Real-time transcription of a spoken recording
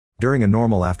During a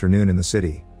normal afternoon in the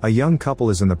city, a young couple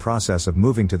is in the process of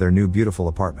moving to their new beautiful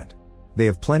apartment. They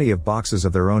have plenty of boxes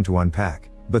of their own to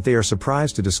unpack, but they are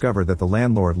surprised to discover that the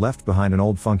landlord left behind an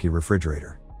old funky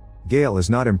refrigerator. Gail is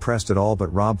not impressed at all,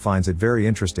 but Rob finds it very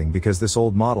interesting because this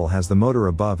old model has the motor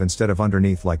above instead of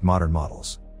underneath like modern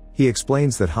models. He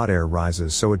explains that hot air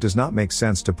rises, so it does not make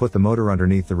sense to put the motor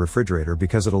underneath the refrigerator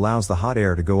because it allows the hot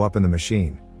air to go up in the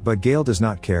machine, but Gail does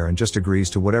not care and just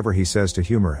agrees to whatever he says to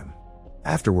humor him.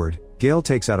 Afterward, Gail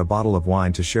takes out a bottle of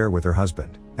wine to share with her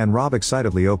husband, and Rob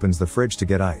excitedly opens the fridge to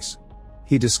get ice.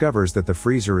 He discovers that the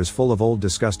freezer is full of old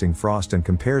disgusting frost and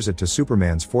compares it to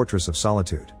Superman's Fortress of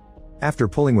Solitude. After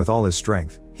pulling with all his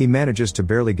strength, he manages to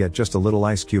barely get just a little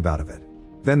ice cube out of it.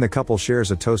 Then the couple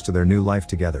shares a toast to their new life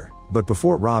together, but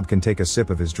before Rob can take a sip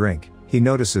of his drink, he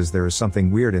notices there is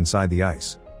something weird inside the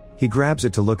ice. He grabs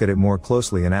it to look at it more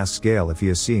closely and asks Gail if he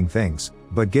is seeing things,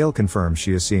 but Gail confirms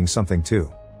she is seeing something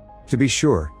too. To be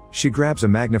sure, she grabs a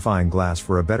magnifying glass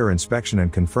for a better inspection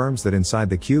and confirms that inside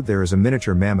the cube there is a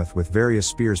miniature mammoth with various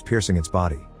spears piercing its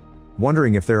body.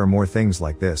 Wondering if there are more things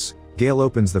like this, Gail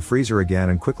opens the freezer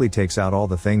again and quickly takes out all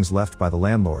the things left by the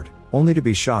landlord, only to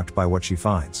be shocked by what she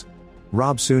finds.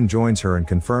 Rob soon joins her and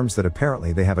confirms that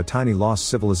apparently they have a tiny lost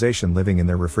civilization living in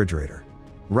their refrigerator.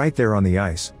 Right there on the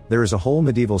ice, there is a whole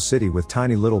medieval city with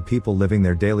tiny little people living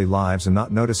their daily lives and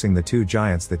not noticing the two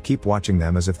giants that keep watching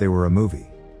them as if they were a movie.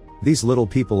 These little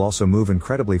people also move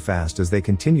incredibly fast as they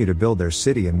continue to build their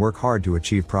city and work hard to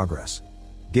achieve progress.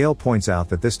 Gail points out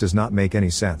that this does not make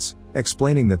any sense,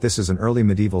 explaining that this is an early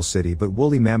medieval city but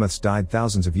woolly mammoths died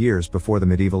thousands of years before the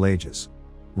medieval ages.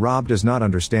 Rob does not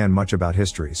understand much about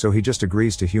history, so he just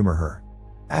agrees to humor her.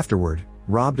 Afterward,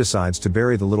 Rob decides to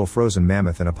bury the little frozen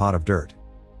mammoth in a pot of dirt.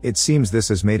 It seems this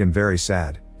has made him very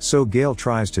sad, so Gail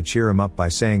tries to cheer him up by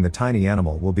saying the tiny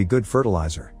animal will be good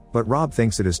fertilizer, but Rob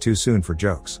thinks it is too soon for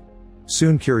jokes.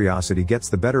 Soon curiosity gets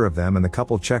the better of them and the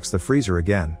couple checks the freezer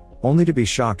again, only to be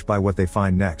shocked by what they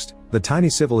find next. The tiny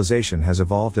civilization has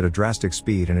evolved at a drastic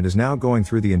speed and it is now going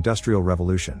through the Industrial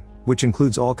Revolution, which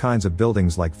includes all kinds of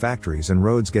buildings like factories and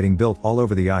roads getting built all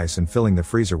over the ice and filling the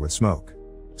freezer with smoke.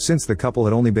 Since the couple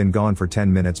had only been gone for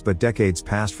 10 minutes but decades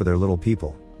passed for their little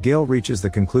people, Gail reaches the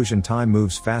conclusion time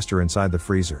moves faster inside the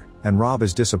freezer, and Rob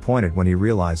is disappointed when he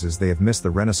realizes they have missed the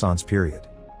Renaissance period.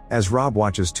 As Rob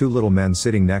watches two little men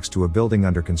sitting next to a building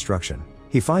under construction,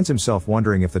 he finds himself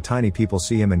wondering if the tiny people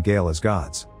see him and Gail as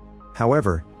gods.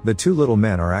 However, the two little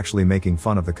men are actually making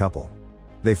fun of the couple.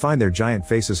 They find their giant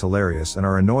faces hilarious and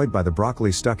are annoyed by the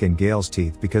broccoli stuck in Gail's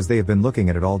teeth because they have been looking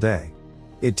at it all day.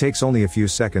 It takes only a few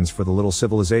seconds for the little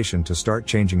civilization to start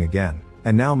changing again,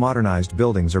 and now modernized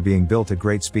buildings are being built at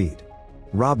great speed.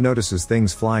 Rob notices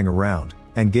things flying around,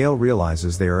 and Gail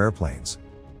realizes they are airplanes.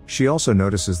 She also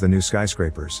notices the new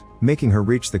skyscrapers, making her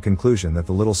reach the conclusion that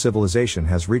the little civilization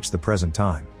has reached the present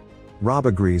time. Rob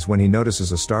agrees when he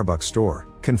notices a Starbucks store,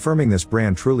 confirming this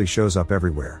brand truly shows up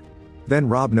everywhere. Then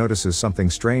Rob notices something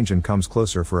strange and comes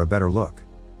closer for a better look.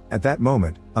 At that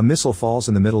moment, a missile falls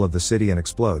in the middle of the city and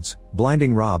explodes,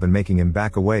 blinding Rob and making him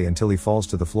back away until he falls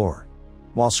to the floor.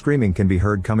 While screaming can be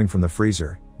heard coming from the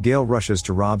freezer, Gail rushes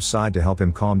to Rob's side to help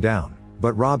him calm down.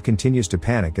 But Rob continues to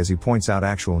panic as he points out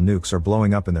actual nukes are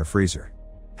blowing up in their freezer.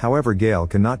 However, Gail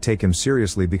cannot take him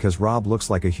seriously because Rob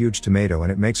looks like a huge tomato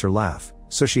and it makes her laugh,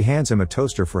 so she hands him a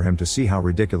toaster for him to see how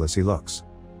ridiculous he looks.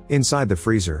 Inside the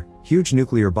freezer, huge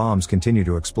nuclear bombs continue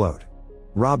to explode.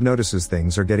 Rob notices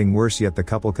things are getting worse, yet the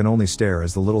couple can only stare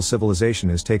as the little civilization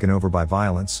is taken over by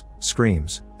violence,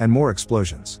 screams, and more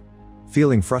explosions.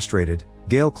 Feeling frustrated,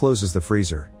 Gail closes the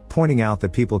freezer, pointing out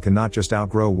that people cannot just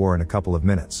outgrow war in a couple of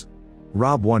minutes.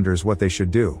 Rob wonders what they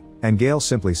should do, and Gail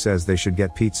simply says they should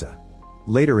get pizza.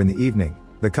 Later in the evening,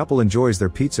 the couple enjoys their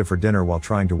pizza for dinner while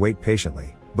trying to wait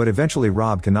patiently, but eventually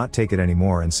Rob cannot take it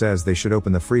anymore and says they should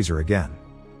open the freezer again.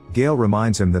 Gail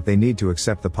reminds him that they need to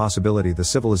accept the possibility the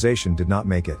civilization did not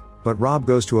make it, but Rob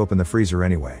goes to open the freezer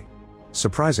anyway.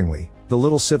 Surprisingly, the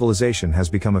little civilization has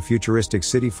become a futuristic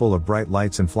city full of bright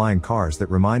lights and flying cars that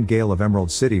remind Gail of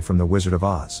Emerald City from The Wizard of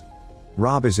Oz.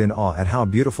 Rob is in awe at how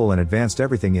beautiful and advanced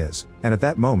everything is, and at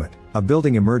that moment, a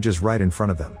building emerges right in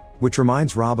front of them, which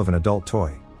reminds Rob of an adult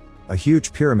toy. A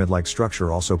huge pyramid-like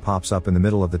structure also pops up in the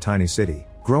middle of the tiny city,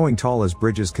 growing tall as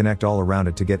bridges connect all around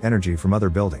it to get energy from other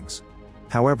buildings.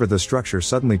 However, the structure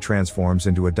suddenly transforms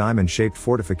into a diamond-shaped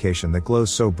fortification that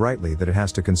glows so brightly that it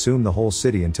has to consume the whole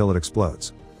city until it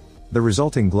explodes. The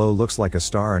resulting glow looks like a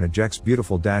star and ejects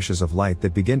beautiful dashes of light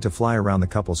that begin to fly around the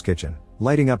couple's kitchen,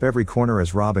 lighting up every corner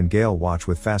as Rob and Gail watch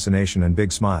with fascination and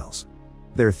big smiles.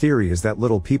 Their theory is that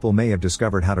little people may have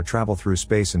discovered how to travel through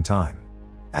space and time.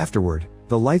 Afterward,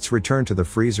 the lights return to the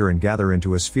freezer and gather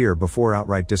into a sphere before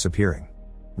outright disappearing.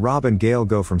 Rob and Gale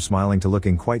go from smiling to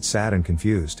looking quite sad and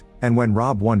confused, and when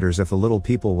Rob wonders if the little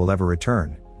people will ever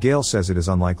return, Gale says it is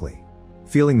unlikely.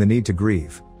 Feeling the need to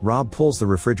grieve, Rob pulls the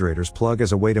refrigerator's plug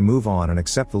as a way to move on and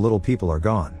accept the little people are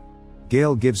gone.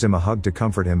 Gale gives him a hug to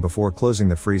comfort him before closing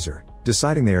the freezer,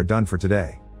 deciding they are done for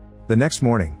today. The next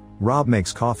morning, Rob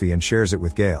makes coffee and shares it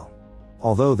with Gale.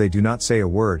 Although they do not say a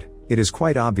word, it is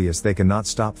quite obvious they cannot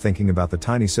stop thinking about the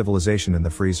tiny civilization in the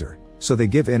freezer, so they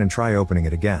give in and try opening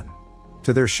it again.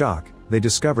 To their shock, they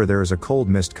discover there is a cold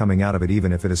mist coming out of it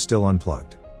even if it is still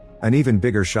unplugged. An even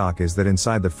bigger shock is that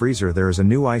inside the freezer there is a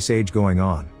new ice age going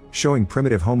on, showing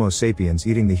primitive Homo sapiens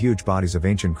eating the huge bodies of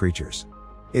ancient creatures.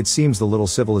 It seems the little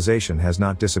civilization has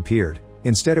not disappeared,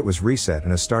 instead it was reset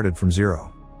and has started from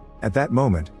zero. At that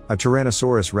moment, a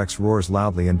Tyrannosaurus Rex roars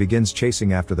loudly and begins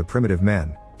chasing after the primitive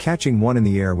men, catching one in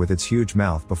the air with its huge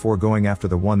mouth before going after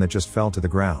the one that just fell to the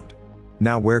ground.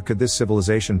 Now where could this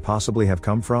civilization possibly have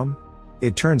come from?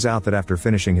 It turns out that after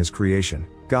finishing his creation,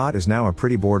 God is now a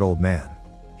pretty bored old man.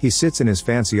 He sits in his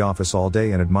fancy office all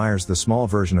day and admires the small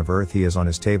version of Earth he has on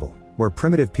his table, where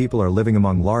primitive people are living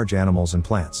among large animals and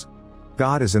plants.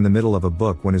 God is in the middle of a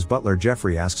book when his butler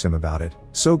Jeffrey asks him about it,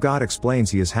 so God explains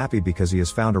he is happy because he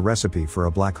has found a recipe for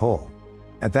a black hole.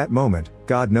 At that moment,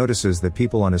 God notices that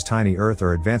people on his tiny Earth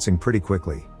are advancing pretty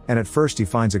quickly, and at first he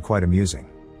finds it quite amusing.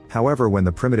 However, when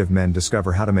the primitive men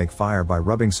discover how to make fire by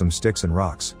rubbing some sticks and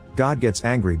rocks, God gets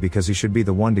angry because he should be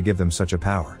the one to give them such a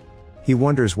power. He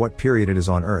wonders what period it is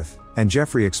on Earth, and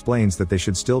Jeffrey explains that they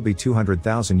should still be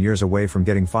 200,000 years away from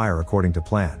getting fire according to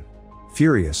plan.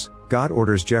 Furious, God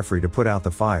orders Jeffrey to put out the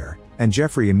fire, and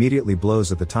Jeffrey immediately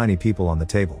blows at the tiny people on the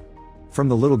table. From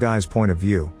the little guy's point of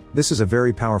view, this is a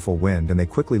very powerful wind and they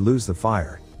quickly lose the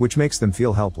fire, which makes them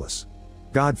feel helpless.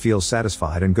 God feels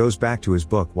satisfied and goes back to his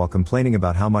book while complaining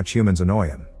about how much humans annoy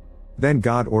him. Then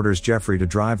God orders Jeffrey to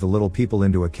drive the little people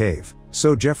into a cave,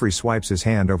 so Jeffrey swipes his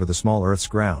hand over the small Earth's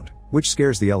ground, which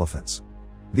scares the elephants.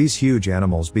 These huge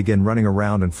animals begin running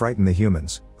around and frighten the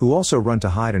humans, who also run to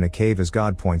hide in a cave as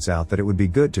God points out that it would be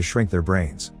good to shrink their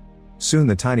brains. Soon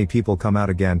the tiny people come out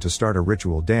again to start a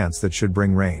ritual dance that should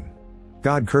bring rain.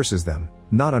 God curses them,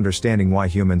 not understanding why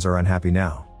humans are unhappy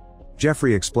now.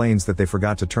 Jeffrey explains that they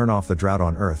forgot to turn off the drought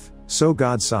on Earth, so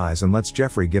God sighs and lets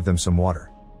Jeffrey give them some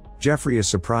water. Jeffrey is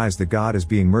surprised that God is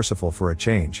being merciful for a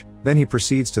change, then he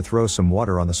proceeds to throw some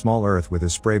water on the small Earth with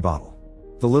his spray bottle.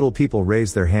 The little people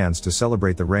raise their hands to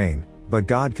celebrate the rain, but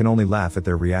God can only laugh at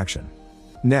their reaction.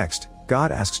 Next,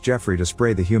 God asks Jeffrey to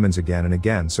spray the humans again and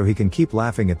again so he can keep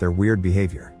laughing at their weird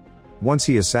behavior. Once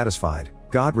he is satisfied,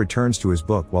 God returns to his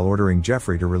book while ordering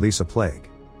Jeffrey to release a plague.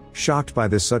 Shocked by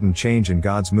this sudden change in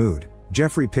God's mood,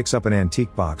 Jeffrey picks up an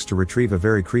antique box to retrieve a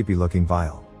very creepy-looking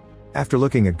vial. After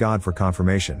looking at God for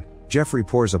confirmation, Jeffrey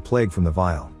pours a plague from the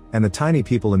vial, and the tiny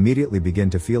people immediately begin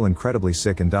to feel incredibly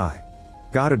sick and die.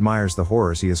 God admires the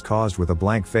horrors he has caused with a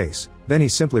blank face, then he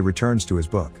simply returns to his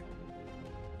book.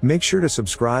 Make sure to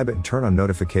subscribe and turn on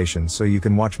notifications so you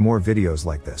can watch more videos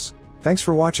like this. Thanks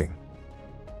for watching.